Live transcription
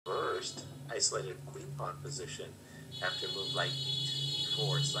first isolated queen pawn position after a move like e2,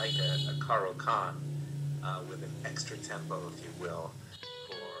 e4. It's like a Karo Khan with an extra tempo, if you will,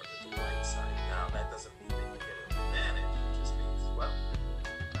 for the white side. Now, that doesn't mean that you get an advantage. It just means, well,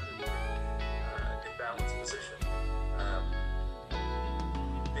 imbalanced position.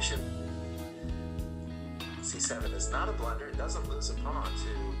 Bishop c7 is not a blunder. It doesn't lose a pawn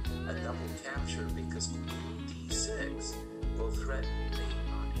to a double capture because queen d6 will threaten mate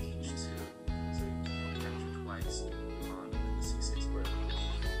on h2. So you can't capture twice on the c6 square.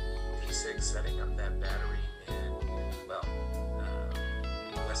 d6 setting up that battery, and well,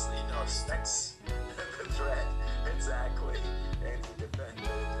 Wesley expects the threat exactly, and he defended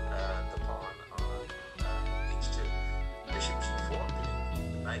the pawn on h2. Bishop g4, the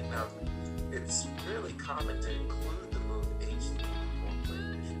knight. Now, it's really common to include the move h3 before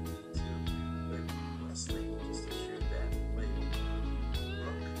playing bishop d2, but Wesley just assured that played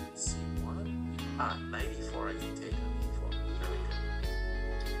rook c1. Knight e4, I can take on e4. Very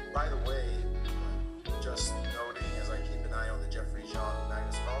good. By the way, just noting as I keep an eye on the Jeffrey Jean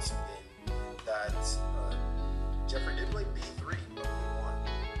Magnus Carlsen game, that Jeffrey did play b3, but he won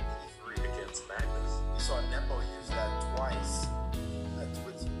e3 against Magnus. We saw Nepo use that twice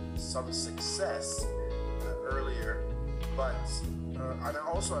with some success earlier, but and I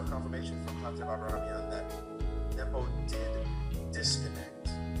also have confirmation from Levon Aronian that Nepo did disconnect.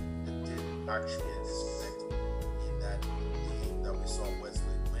 It did actually disconnect in that game that we saw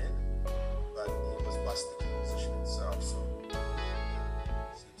Wesley win, but he was busted in the position itself, so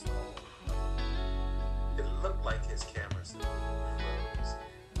seems normal. It looked like his cameras froze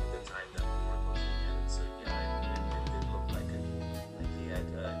at the time that we were looking at it, so yeah, it did look like he had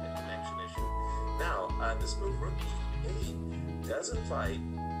a connection issue. Now, this move rook e8 does invite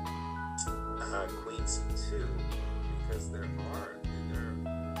queen c2 because there is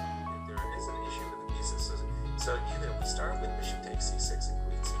an issue with the pieces. So either we start with bishop takes c6 and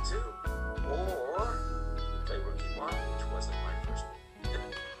queen c2, or we play rook e1, which wasn't my first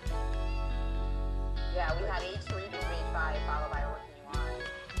move. Yeah, we had h3 to h5 followed by rook e1.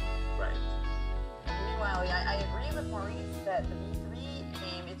 Right. Meanwhile, I agree with Maurice that the b3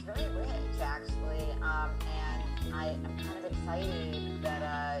 game is very rich, actually, and I am kind of excited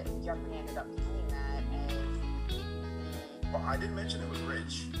that Jeffrey ended up playing that as Well, I didn't mention it was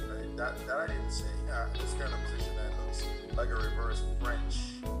rich. That I didn't say. This kind of position that looks like a reverse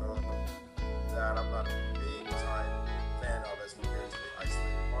French that I'm not a big time fan of as compared to the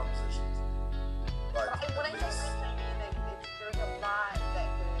isolated pawn positions. But when I say rich, I mean that there's a lot that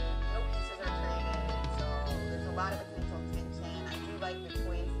no pieces are traded, so there's a lot of potential tension. I do like the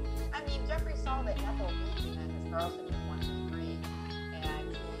choice. I mean, Jeffrey saw that Nepo beat Magnus Carlsen with 1-3, and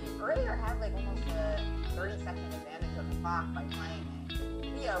he earlier had like almost a 30-second advantage of the clock by playing it.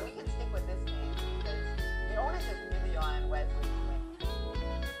 Yeah, we can stick with this game because the onus is really on Wesley to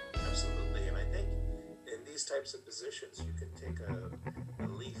win. Absolutely, and I think in these types of positions you can take a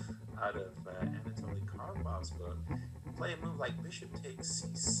leaf out of Anatoly Karpov's book, play a move like bishop takes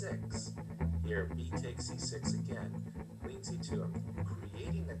c6, here b takes c6 again, queen c2, I'm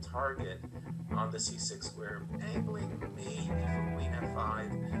creating a target on the c6 square, angling maybe for queen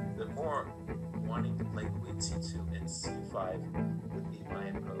f5, but more wanting to play queen c2 and c5 would be my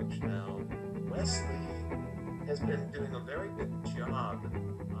approach. Now, Wesley has been doing a very good job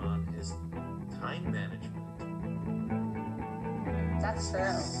on his time management. That's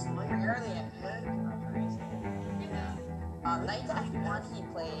true. Rarely ahead. Knight f1 he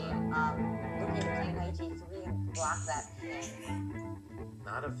played, looking to play knight g3 and block that pin.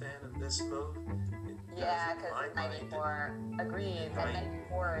 Not a fan of this move. Yeah, because knight e4, agreed, that knight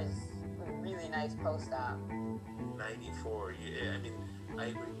e4 is a really nice post-up. Knight e4, yeah, I mean, I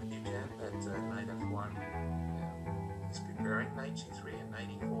agree with you, Jen, that knight f1 is preparing knight g3, and knight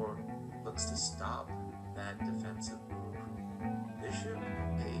e4 looks to stop that defensive move. Bishop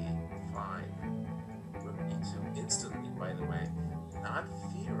a5, rook e2 instantly, by the way, not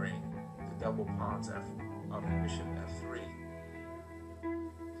fearing the double pawns of bishop f3.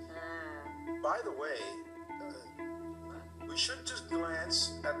 By the way, we should just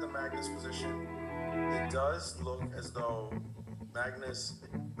glance at the Magnus position. It does look as though Magnus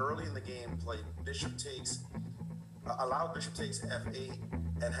early in the game played bishop takes, allowed bishop takes f8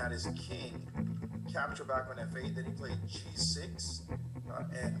 and had his king capture back on f8. Then he played g6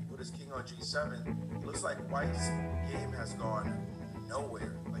 and put his king on g7. It looks like White's game has gone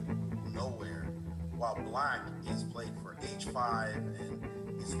nowhere, like nowhere, while Black is played for h5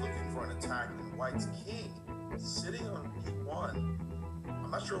 and is looking for an attack. And White's king sitting on e1.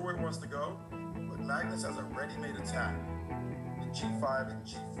 I'm not sure where he wants to go, but Magnus has a ready-made attack. g5 and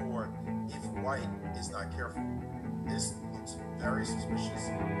g4 if white is not careful. This looks very suspicious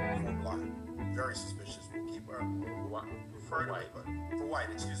for black. Very suspicious. We'll keep our For white. For white,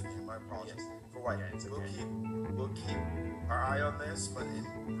 excuse me, my apologies. Yes. For white, Yeah, it's okay. we'll keep our eye on this, but it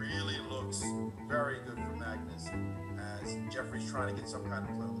really looks very good for Magnus as Jeffrey's trying to get some kind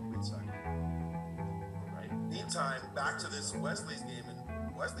of play on the queen side. Right. Meantime, back to this Wesley's game,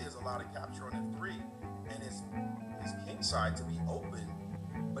 and Wesley has allowed a capture on f3 and his king side to be open,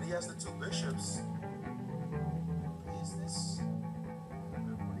 but he has the two bishops. What is this?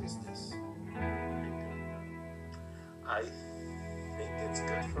 What is this? I think it's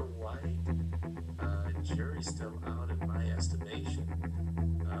good for white. Jury's still out in my estimation.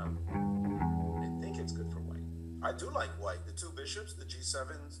 I think it's good for white. I do like white. The two bishops, the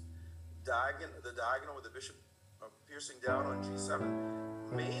g7s, the diagonal with the bishop piercing down on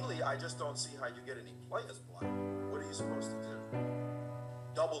g7. Mainly, I just don't see how you get any play as black. What are you supposed to do?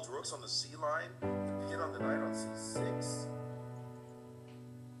 Doubled rooks on the c line, the pin on the knight on c6.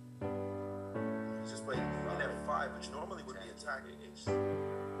 He's just playing queen f5, which normally would be attacking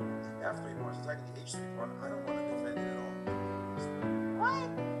f3 pawn, attacking the h3 pawn. I don't want to defend it at all. What?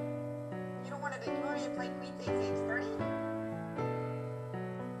 You don't want to? You want me to play queen takes h30?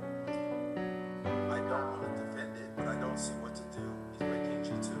 I don't want to defend it, but I don't see what to do. He's playing king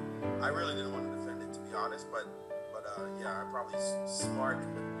g2. I really didn't want to defend it, to be honest, but yeah, I'm probably smart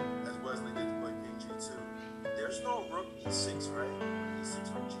as Wesley did to play king g2. There's no rook e6, right?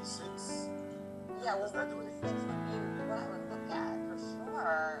 E6 rook g6. Yeah, well, Does that do rook anything? e6 would be what I would look at for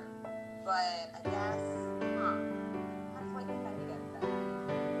sure. But I guess, how does white defend against that?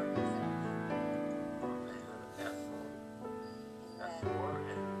 Rook e6. I have f4. And F4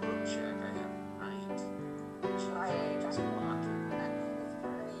 and rook check. I have knight. Right. Just blocking. that is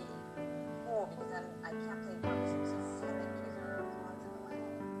very cool because then I can't play rook e7 because there are pawns in the way.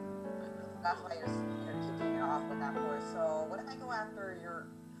 That's why you're kicking it off with that force. So what if I go after your,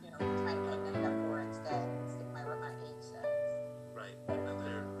 trying to play knight f4 instead and stick my rook on h6? Right.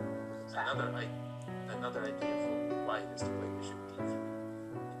 Another idea for white is to play bishop d3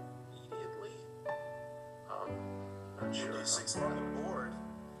 immediately. Not sure. Rook e6 on the board.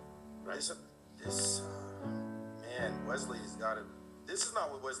 Right. Man, Wesley's got it. This is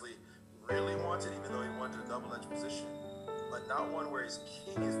not what Wesley really wanted, even though he wanted a double-edged position, but not one where his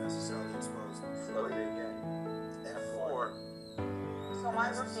king is necessarily exposed. Float it again. f4. So my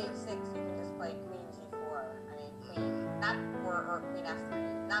rook h6, you can just play queen g4. I mean, or queen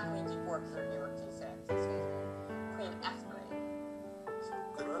f3. Not queen g4 because there'd be rook g6. Excuse me. Queen f3.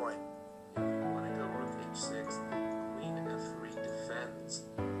 Good point. If you want to go rook h6, queen f3 defends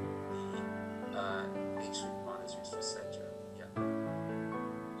the h3 pawn is used for center. Yeah.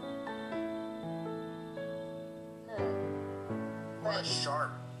 What a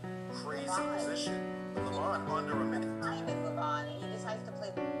sharp, crazy Levon. position. Levon under a minute. Time is Levon, and he decides to play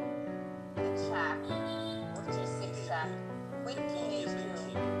the check. Rook g6 check. Queen king King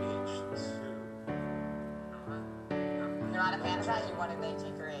h2. h2. You're not a fan of that? You wanted knight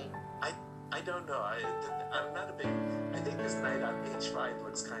g3. I don't know. I'm not a big. I think this knight on h5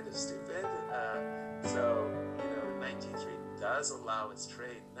 looks kind of stupid. So knight g3 does allow its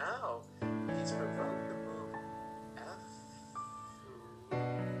trade. Now he's provoked the move f.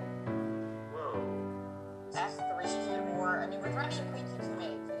 Whoa. f3 or I mean we're threatening queen g2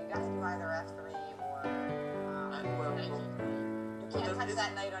 mate, so you have to do either f3 or Well, knight g3. You can't touch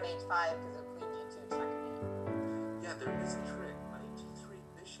that knight on h5 because of queen g2 checkmate. Yeah, there is a trick. Knight g3,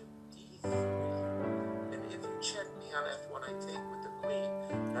 bishop d3. And if you check me on f1, I take with the queen.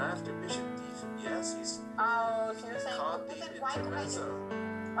 Now after bishop d3, yes, he's Oh, so you're saying caught well, the then why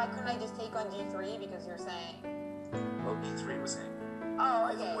couldn't I just take on g3 because you're saying Well, e3 was hanging. oh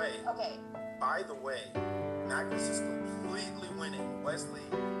By the okay way, okay By the way, Magnus is completely winning. Wesley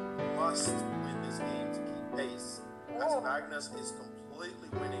must win this game to keep pace. As Whoa. Magnus is completely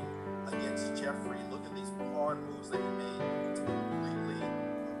winning against Jeffrey. Look at these pawn moves that he made to completely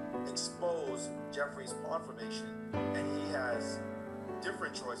expose Jeffrey's pawn formation. And he has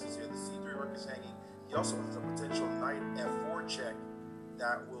different choices here. The c3 rook is hanging. He also has a potential knight f4 check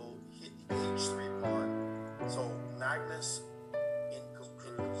that will hit the h3 pawn. So Magnus in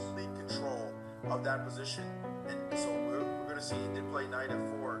complete control of that position, and so we're going to see he did play knight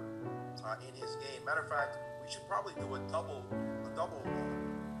f4 in his game. Matter of fact, we should probably do a double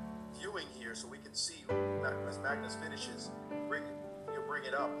viewing here so we can see as Magnus finishes. You'll bring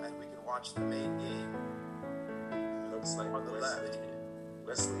it up and we can watch the main game. Looks like on the left.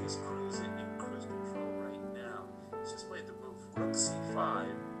 Wesley is cruising in cruise control right now. He's just played the move rook c5,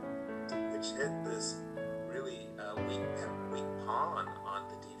 which hit this really weak pawn on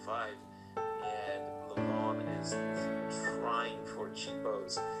the d5, and Levon is trying for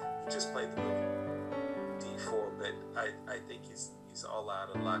cheapos. He just played the move d4, but I think he's all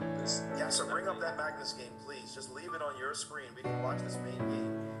out of luck. Yeah, so bring up that Magnus game, please. Just leave it on your screen. We can watch this main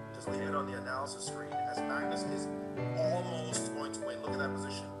game. Just leave it on the analysis screen as Magnus is almost going to win. Look at that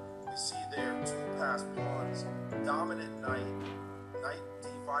position. We see there 2 passed pawns, dominant knight. Knight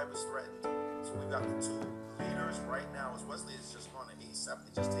d5 is threatened. So we've got the 2 leaders right now as Wesley has just gone to a7.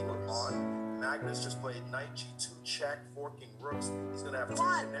 He just taken a pawn. Magnus just played knight g2 check, forking rooks. He's going to have 2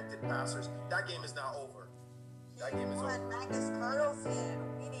 connected passers. That game is now over. That game is over. Magnus Carlsen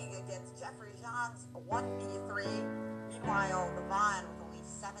winning against Jeffrey Jean's 1b3. Meanwhile, Levon with only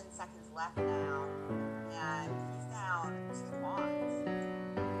 7 seconds left now, and he's down 2 pawns.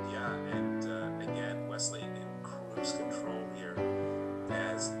 Yeah, and again, Wesley in cruise control here,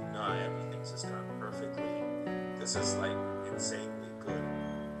 as not everything's just gone perfectly. This is like insanely good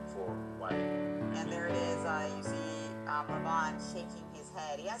for White. And there it is. You see Levon shaking his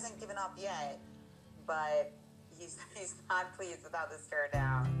head. He hasn't given up yet, but he's not pleased with how this turned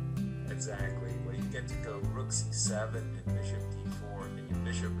out. Exactly. Well, you get to go rook c7 and bishop d4, and your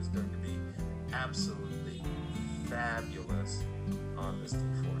bishop is going to be absolutely fabulous on this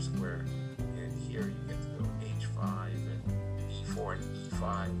d4 square. And here you get to go h5 and e4 and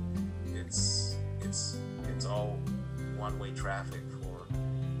e5. It's all one-way traffic for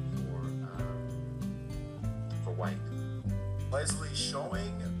White. Leslie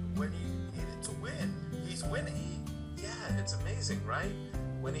showing when he needed to win. He's winning. Yeah, it's amazing, right?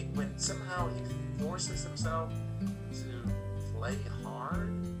 When somehow he forces himself to play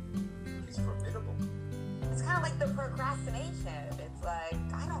hard, he's formidable. It's kind of like the procrastination. It's like,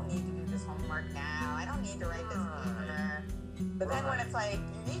 I don't need to do this homework now. I don't need to write this paper. But then when it's like,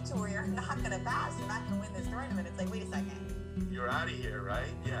 you need to, or you're not going to pass, you're not going to win this tournament, it's like, wait a second. You're out of here, right?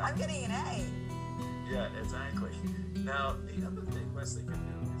 Yeah. I'm getting an A. Yeah, exactly. Now, the other thing Wesley can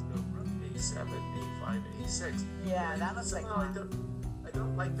do is go rook a7, a5, a6. Yeah, that looks like fun. I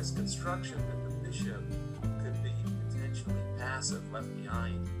don't like this construction that the bishop could be potentially passive, left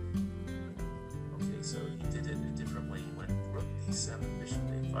behind. Okay, so he did it a different way. He went rook d7, bishop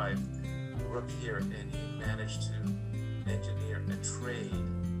a5, rook here, and he managed to engineer a trade.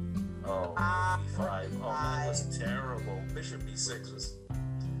 Oh, e5. Oh, that was terrible. Bishop e6 was...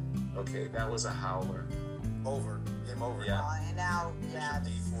 Okay, that was a howler. Over. Game over. Yeah. And now, Bishop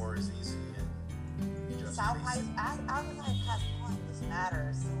d4 is easy. And he just outside pass pawn just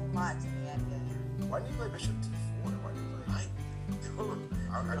matters so much in the end game. Why didn't you play bishop d4? Why didn't you play?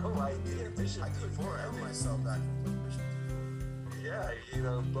 I have no idea. Bishop d4. I held myself back from playing bishop d4.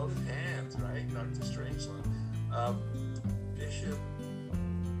 Yeah, both hands, right? Dr. Strangelove. Bishop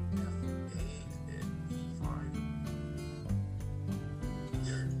f8 and e5.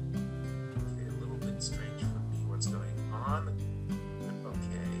 Here. Okay, a little bit strange for me what's going on.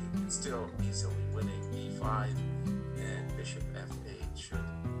 Okay, it's still easily winning e5, and bishop f8 should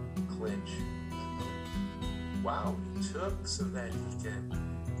clinch. Wow, he took so that he can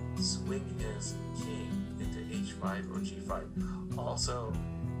swing his king into h5 or g5. Also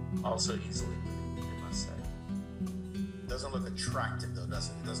easily winning, I must say. Doesn't look attractive though, does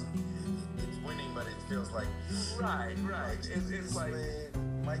it? It doesn't. It's winning, but it feels like right. It's like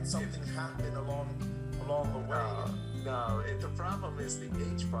might something happen along the way. No. The problem is the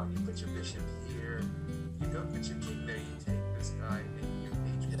h pawn. You put your bishop here. You go put your king there. You take this guy, and your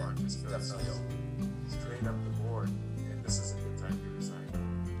h pawn just goes straight up the board. And this is a good time to resign.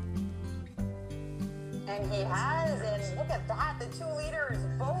 And he has, and look at that, the two leaders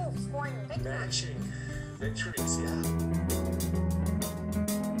both scoring victories. Matching victories, yeah.